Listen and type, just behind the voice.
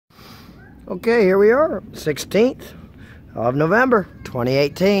Okay, here we are, 16th of November,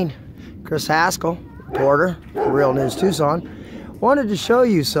 2018. Chris Haskell, reporter, Real News Tucson. Wanted to show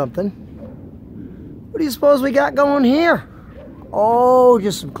you something. What do you suppose we got going here? Oh,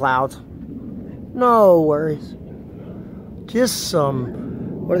 just some clouds. No worries. Just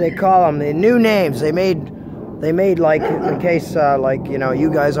some, what do they call them? The new names. They made like, in case, like, you know, you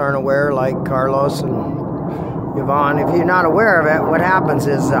guys aren't aware, like Carlos and Yvonne. If you're not aware of it, what happens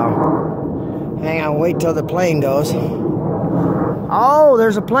is, hang on, wait till the plane goes. Oh,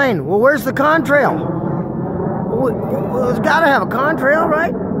 there's a plane. Well, where's the contrail? Well, it's got to have a contrail,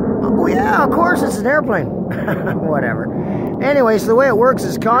 right? Oh, yeah, of course, it's an airplane. Whatever. Anyway, so the way it works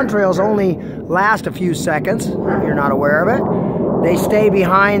is contrails only last a few seconds, if you're not aware of it. They stay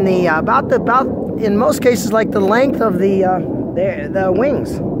behind the, about in most cases, like the length of the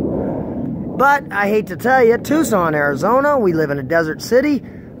wings. But I hate to tell you, Tucson, Arizona, we live in a desert city.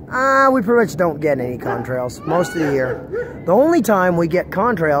 We pretty much don't get any contrails most of the year. The only time we get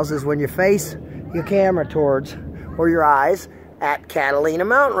contrails is when you face your camera towards, or your eyes, at Catalina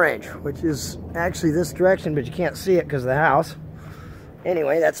Mountain Range, which is actually this direction, but you can't see it because of the house.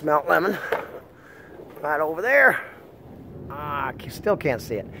 Anyway, that's Mount Lemmon. Right over there. Still can't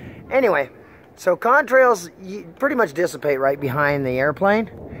see it. Anyway, so contrails pretty much dissipate right behind the airplane.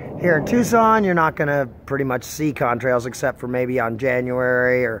 Here in Tucson, you're not going to pretty much see contrails except for maybe on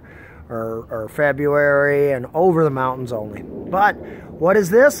January or February and over the mountains only. But what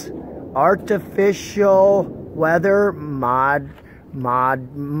is this? Artificial weather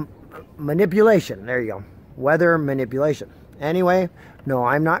manipulation. There you go. Weather manipulation. Anyway, no,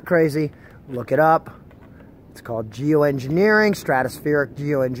 I'm not crazy. Look it up. It's called geoengineering, stratospheric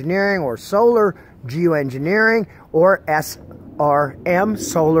geoengineering, or solar geoengineering, or SRM,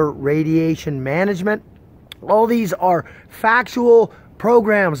 solar radiation management. All these are factual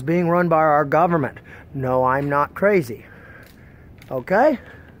programs being run by our government. No, I'm not crazy. Okay?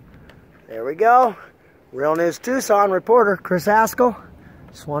 There we go. Real News Tucson reporter Chris Haskell.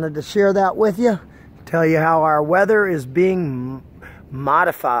 Just wanted to share that with you. Tell you how our weather is being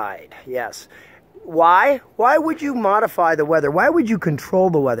modified. Yes. Why? Why would you modify the weather? Why would you control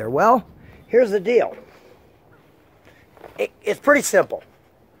the weather? Well, here's the deal. It's pretty simple.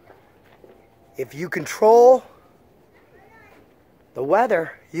 If you control the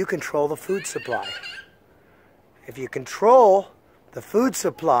weather, you control the food supply. If you control the food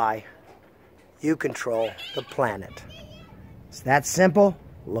supply, you control the planet. It's that simple.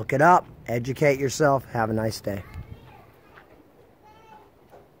 Look it up. Educate yourself. Have a nice day.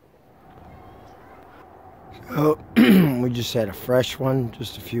 So, we just had a fresh one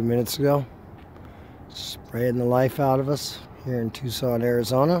just a few minutes ago. Spraying the life out of us here in Tucson,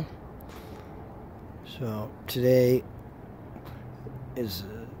 Arizona. So today is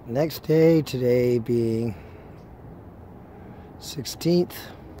the next day. Today being 16th.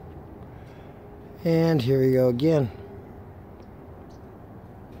 And here we go again.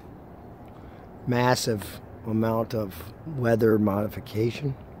 Massive amount of weather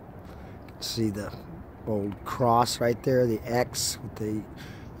modification. You can see the old cross right there, the X, what they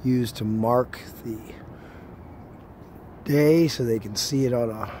use to mark the day so they can see it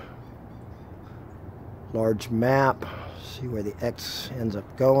on a large map. See where the X ends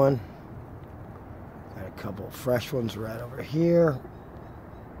up going. Got a couple of fresh ones right over here.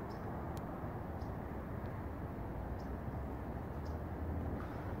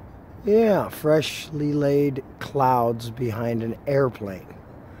 Yeah, freshly laid clouds behind an airplane.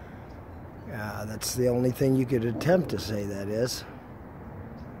 That's the only thing you could attempt to say that is.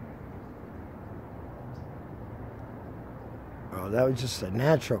 Oh, that was just a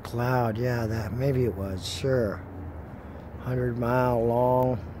natural cloud. Yeah, that maybe it was. Sure. 100-mile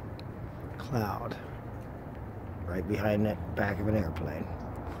long cloud right behind the back of an airplane.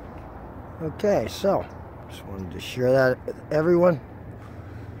 Okay, so just wanted to share that with everyone.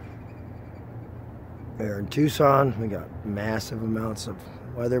 Here in Tucson, we got massive amounts of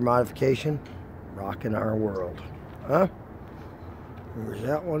weather modification rocking our world. Huh? There's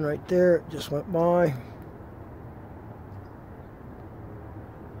that one right there. It just went by.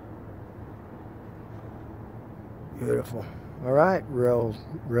 Beautiful. All right, Real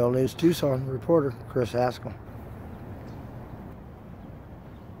News Tucson reporter Chris Haskell.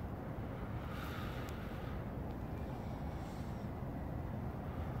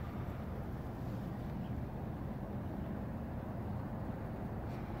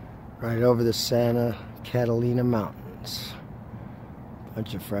 Right over the Santa Catalina Mountains.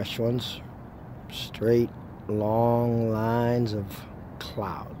 Bunch of fresh ones. Straight, long lines of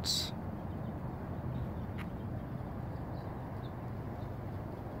clouds.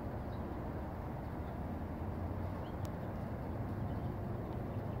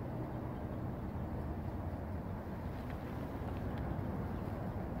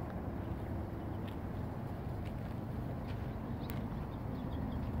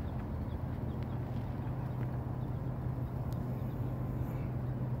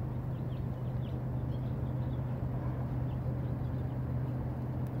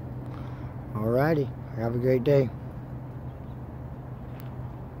 Alrighty. Have a great day.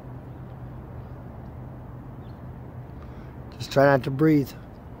 Just try not to breathe.